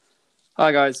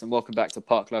Hi guys, and welcome back to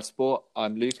Park Life Sport.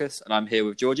 I'm Lucas, and I'm here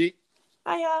with Georgie,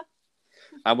 Hiya.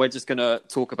 and we're just going to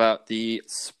talk about the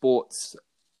sports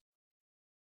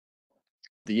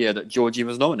the year that Georgie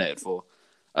was nominated for.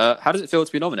 How does it feel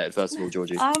to be nominated, first of all,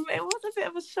 Georgie? It was a bit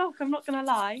of a shock, I'm not gonna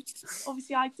lie.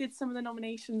 Obviously I did some of the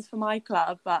nominations for my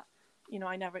club, but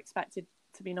I never expected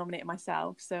to be nominated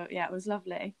myself. So yeah, it was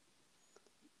lovely.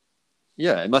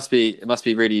 Yeah, it must be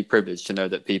really privileged to know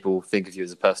that people think of you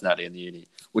as a personality in the uni.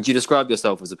 Would you describe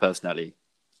yourself as a personality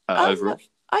Um overall?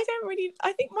 I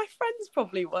think my friends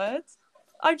probably would.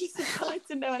 I'm just surprised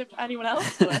to know if anyone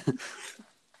else would.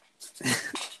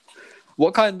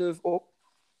 What kind of?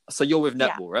 So you're with Yeah.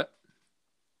 netball, right?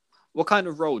 What kind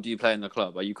of role do you play in the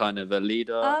club? Are you kind of a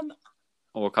leader Um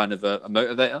or kind of a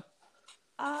motivator?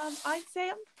 I'd say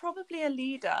I'm probably a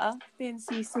leader being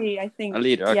CC. I A think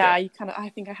leader, okay. yeah, I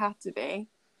think I have to be.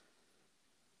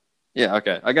 Yeah,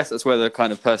 okay. I guess that's where the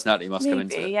kind of personality must come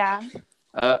into Maybe, it. yeah.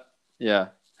 Uh, yeah.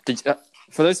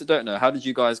 For those that don't know, how did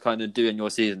you guys kind of do in your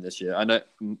season this year? I know it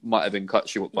might have been cut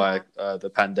short by Yeah.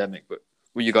 the pandemic, but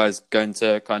were you guys going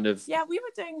to kind of? Yeah, we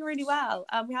were doing really well.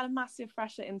 We had a massive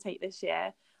fresher intake this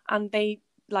year, and they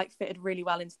fitted really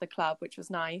well into the club, which was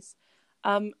nice.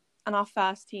 And our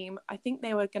first team, I think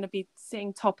they were going to be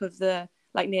sitting top of the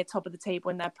near top of the table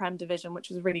in their Prem division, which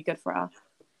was really good for us.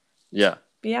 Yeah.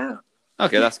 But yeah,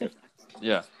 Okay, that's good.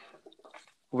 Yeah.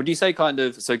 Would you say kind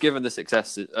of so given the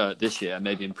success this year and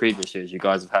maybe in previous years you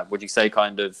guys have had, would you say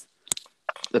kind of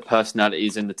the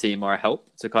personalities in the team are a help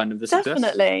to kind of the success?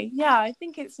 definitely. Yeah, I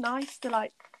think it's nice to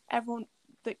everyone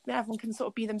that everyone can sort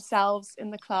of be themselves in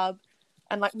the club,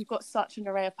 and we've got such an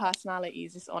array of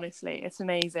personalities. It's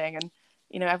amazing, and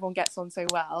everyone gets on so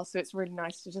well. So it's really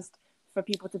nice to just for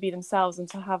people to be themselves and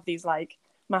to have these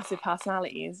massive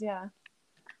personalities. Yeah.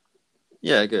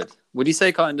 Yeah, good. Would you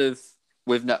say kind of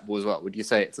with netball as well? Would you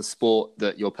say it's a sport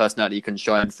that your personality can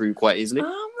shine through quite easily?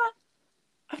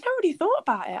 I've never really thought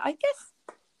about it.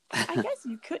 I guess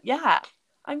you could. Yeah.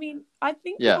 I mean, I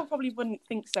think Yeah. people probably wouldn't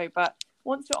think so, but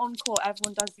once you're on court,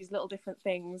 everyone does these little different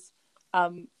things.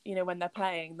 When they're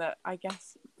playing, that I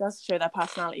guess does show their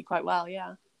personality quite well.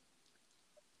 Yeah.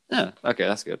 Yeah. Okay,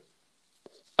 that's good.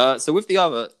 So with the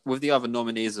other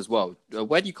nominees as well,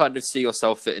 where do you kind of see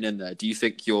yourself fitting in there? Do you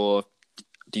think you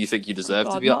Oh deserve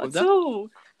to God, be up not with at them? all.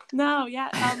 No,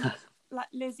 yeah.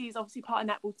 Lizzie's obviously part of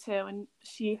netball too, and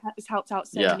she has helped out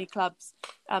so Yeah. many clubs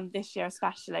this year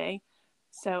especially.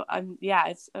 So yeah,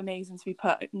 it's amazing to be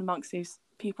put amongst these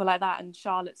people like that. And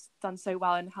Charlotte's done so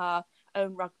well in her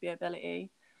own rugby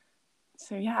ability.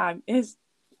 So yeah, it is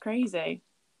crazy.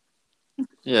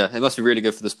 Yeah, it must be really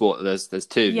good for the sport that there's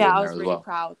two of you Yeah, in I there was as really well.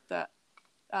 proud that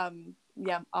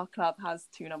yeah, our club has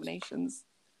 2 nominations.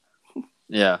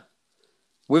 Yeah.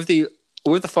 With the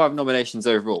with the five nominations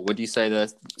overall, would you say they're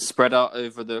spread out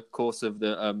over the course of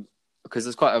the because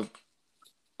there's quite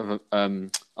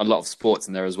a lot of sports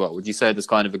in there as well. Would you say there's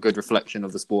kind of a good reflection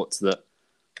of the sports that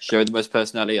show the most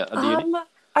personality at the uni?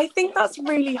 I think that's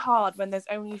really hard when there's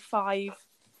only 5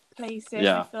 places. I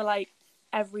Yeah. feel like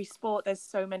every sport there's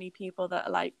so many people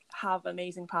that have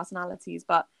amazing personalities,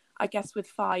 but I guess with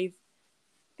 5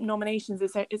 nominations,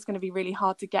 it's going to be really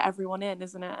hard to get everyone in,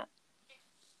 isn't it?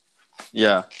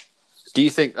 Yeah. Do you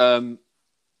think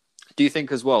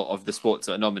as well of the sports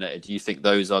that are nominated, do you think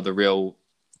those are the real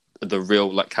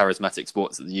like charismatic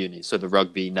sports at the uni? So the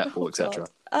rugby, Oh netball, God. etc.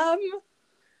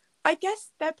 I guess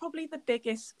they're probably the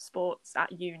biggest sports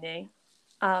at uni.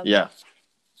 Um, Yeah.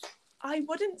 I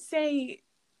wouldn't say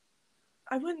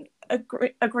I wouldn't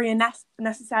agree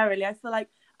necessarily. I feel like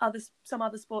some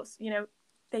other sports,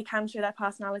 they can show their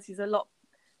personalities a lot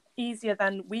easier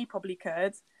than we probably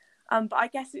could. But I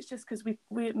guess it's just because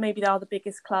we maybe they are the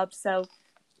biggest club, so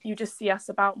you just see us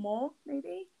about more,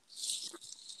 maybe.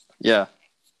 Yeah.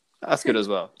 That's good as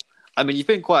well. I mean, you've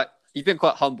been quite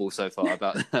humble so far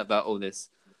about about all this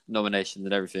nominations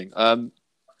and everything.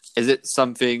 Is it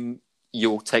something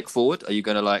you'll take forward? Are you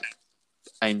going to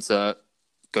aim to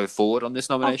go forward on this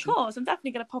Of nomination? course, I'm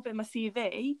definitely going to pop it in my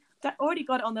CV. Already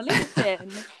got it on the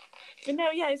LinkedIn. But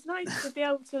no, yeah, it's nice to be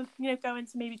able to go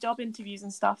into maybe job interviews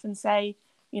and stuff and say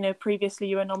previously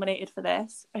you were nominated for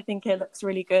this. I think it looks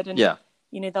really good, and Yeah.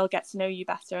 they'll get to know you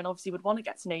better, and obviously would want to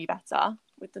get to know you better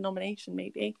with the nomination,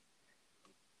 maybe.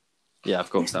 Yeah, of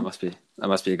course. That must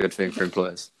be a good thing for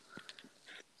employers.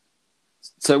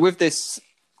 So with this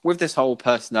whole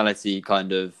personality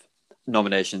kind of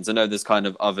nominations, I know there's kind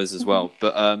of others as well,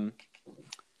 but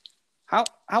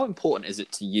how important is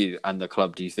it to you and the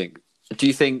club, do you think? Do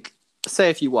you think, say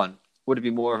if you won, would it be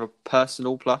more of a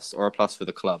personal plus or a plus for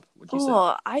the club, would you say?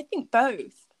 Oh, I think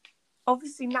both.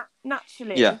 Obviously, Yeah.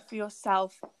 naturally for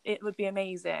yourself, it would be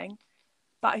amazing.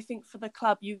 But I think for the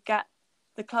club,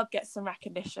 the club gets some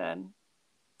recognition.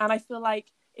 And I feel like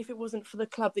if it wasn't for the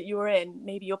club that you were in,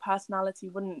 maybe your personality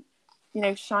wouldn't,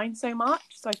 shine so much.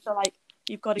 So I feel like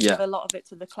you've got to give a lot of it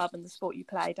to the club and the sport you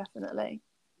play, definitely.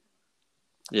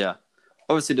 Yeah.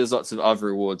 Obviously, there's lots of other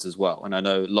awards as well. And I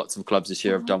know lots of clubs this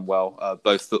year have done well.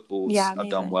 Both footballs have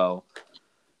done well.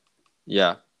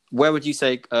 Yeah. Where would you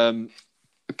say,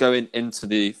 going into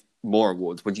the more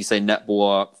awards, would you say netball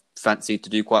are fancied to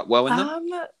do quite well in them?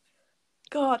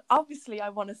 God, obviously I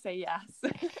want to say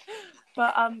yes.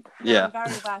 But I'm very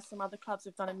aware some other clubs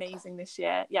have done amazing this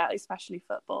year. Yeah, especially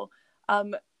football.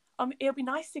 It'll be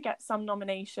nice to get some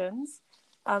nominations.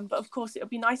 But of course, it'll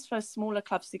be nice for smaller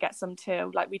clubs to get some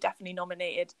too. Like we definitely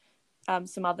nominated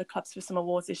some other clubs for some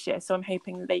awards this year. So I'm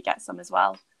hoping that they get some as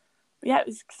well. But yeah, it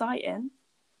was exciting.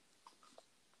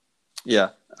 Yeah.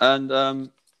 And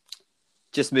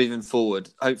just moving forward,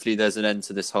 hopefully there's an end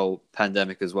to this whole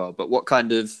pandemic as well. But what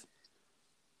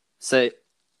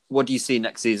do you see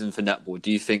next season for netball?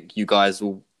 Do you think you guys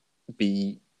will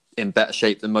be in better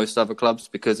shape than most other clubs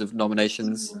because of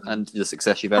nominations and the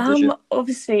success you've had this year?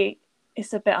 Obviously,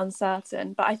 it's a bit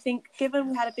uncertain, but I think given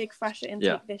we had a big fresher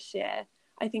intake this year,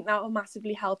 I think that will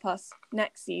massively help us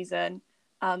next season.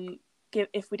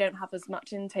 If we don't have as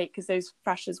much intake, because those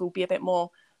freshers will be a bit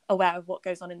more aware of what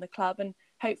goes on in the club, and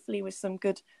hopefully with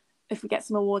if we get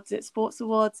some awards at Sports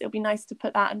Awards, it'll be nice to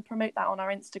put that and promote that on our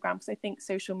Instagram, because I think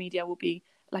social media will be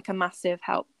like a massive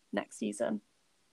help next season.